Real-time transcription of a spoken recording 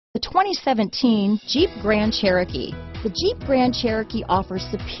2017 Jeep Grand Cherokee. The Jeep Grand Cherokee offers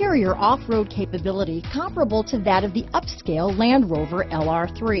superior off-road capability comparable to that of the upscale Land Rover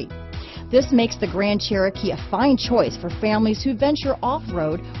LR3. This makes the Grand Cherokee a fine choice for families who venture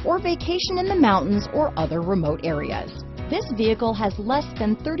off-road or vacation in the mountains or other remote areas. This vehicle has less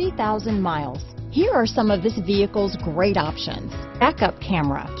than 30,000 miles. Here are some of this vehicle's great options: backup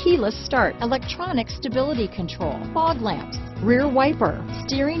camera, keyless start, electronic stability control, fog lamps, rear wiper,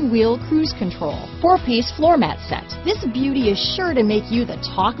 steering wheel cruise control, 4-piece floor mat set. This beauty is sure to make you the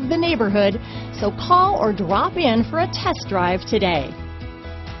talk of the neighborhood, so call or drop in for a test drive today.